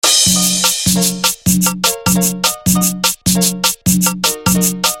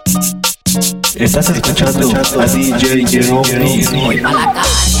Estás escuchando a DJ Neron. Voy pa' la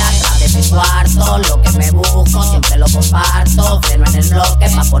calle atrás de mi cuarto, lo que me busco siempre lo comparto. Freno en el bloque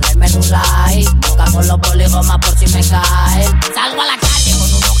pa' ponerme en un like, boca con los poligomas por si me caen. Salgo a la calle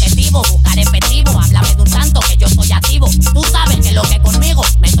con un objetivo, buscar efectivo. Háblame de un santo que yo soy activo. Tú sabes que lo que conmigo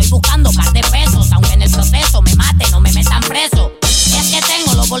me estoy buscando par de pesos, aunque en el proceso me maten o me metan preso. Es que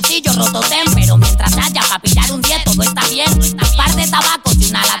tengo los bolsillos rotos, pero mientras haya pa' pillar un 10 todo está bien. Un par de tabacos y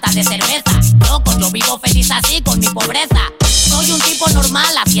una lata de cerveza. Loco, yo vivo feliz así con mi pobreza. Soy un tipo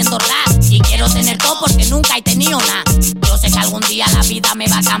normal haciendo rap y quiero tener todo porque nunca he tenido nada. Yo sé que algún día la vida me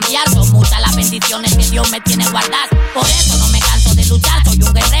va a cambiar. Son muchas las bendiciones que Dios me tiene guardadas. Por eso no me canso de luchar, soy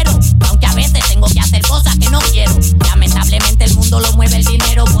un guerrero. Aunque a veces tengo que hacer cosas que no quiero. Lamentablemente el mundo lo mueve el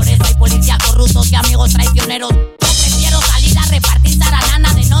dinero. Por eso hay policías corruptos y amigos traicioneros. Yo prefiero salir a repartir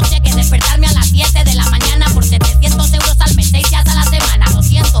zaranana de noche que despertarme a las 7 de la mañana por 700 euros al mes, 6 días a la semana. Lo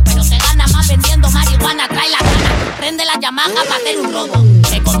siento, pero se gana más vendiendo marihuana. Trae la gana, prende la Yamaha para hacer un robo.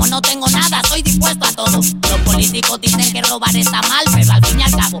 Que como no tengo nada, soy dispuesto a todo. Los políticos dicen que robar está mal, pero al fin y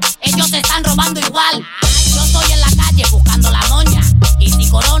al cabo, ellos se están robando igual. Yo estoy en la calle buscando la moña, y si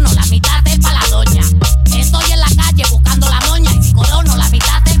corono, la mitad es pa' la doña. Estoy en la calle buscando la moña, y si corono, la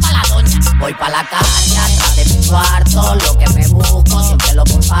mitad es pa' la doña. Voy pa' la calle atrás de mi cuarto, lo que me busco siempre lo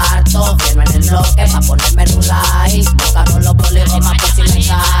comparto. Freno en el bloque pa' ponerme en un like, boca con los poligomas por si me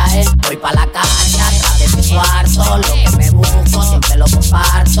caen. Voy pa' la calle atrás de mi cuarto, lo que me busco siempre lo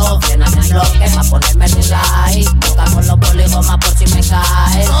comparto. Freno en el bloque pa' ponerme en un like, boca con los poligomas por si me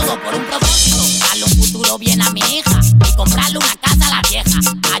caen. Todo por un propósito, darle un futuro bien a mi hija y comprarle una casa a la vieja.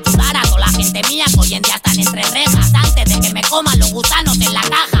 Ayudar a toda la gente mía que hoy en día están entre rejas, antes de que me coman los gusanos en la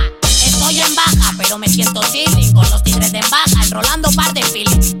caja. Estoy en baja, pero me siento chilling con los tigres de baja, enrolando par de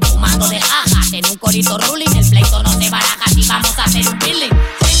feeling, fumando de jajas en un corito ruling. El pleito no se baraja si vamos a hacer un feeling.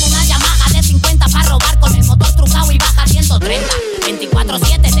 Tengo una Yamaha de 50 para robar con el motor trucado y baja 130.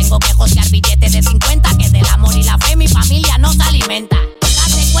 24/7 tengo que josear billetes de 50, que del amor y la fe mi familia no se alimenta.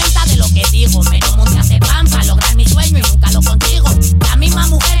 Date cuenta de lo que digo, me lo monté a hacer pan para lograr mi sueño y nunca lo consigo. La misma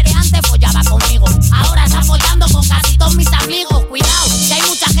mujer que antes follaba conmigo, ahora está follando con casi todos mis amigos. Cuidado, que hay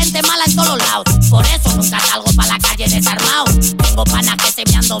mucha gente mala en todos lados, por eso nunca salgo pa' la calle desarmado. Tengo panas que se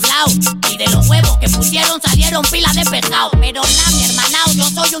me han doblado, y de los huevos que pusieron salieron pilas de pescado. Pero nada, mi hermanao, yo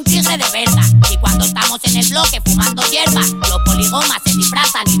soy un tigre de verdad, y cuando estamos en el bloque fumando hierba, los poligomas se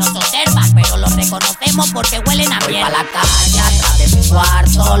disfrazan y nos observan, pero los reconocemos porque huelen a mierda. Voy pa' la calle atrás de mi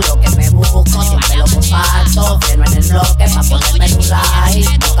cuarto, lo que me busco siempre lo comparto. Freno en el bloque pa' ponerme en un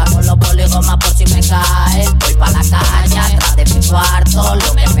like, boca con los poligomas por si me caen. Voy pa' la calle atrás de mi cuarto,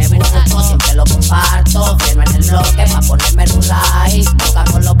 lo que me busco siempre lo comparto. Freno en el bloque pa' ponerme en un like, boca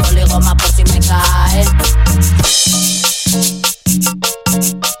con los poligomas por si me caen.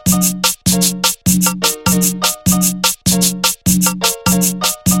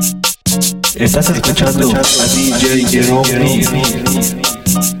 Estás escuchando a DJ Neron.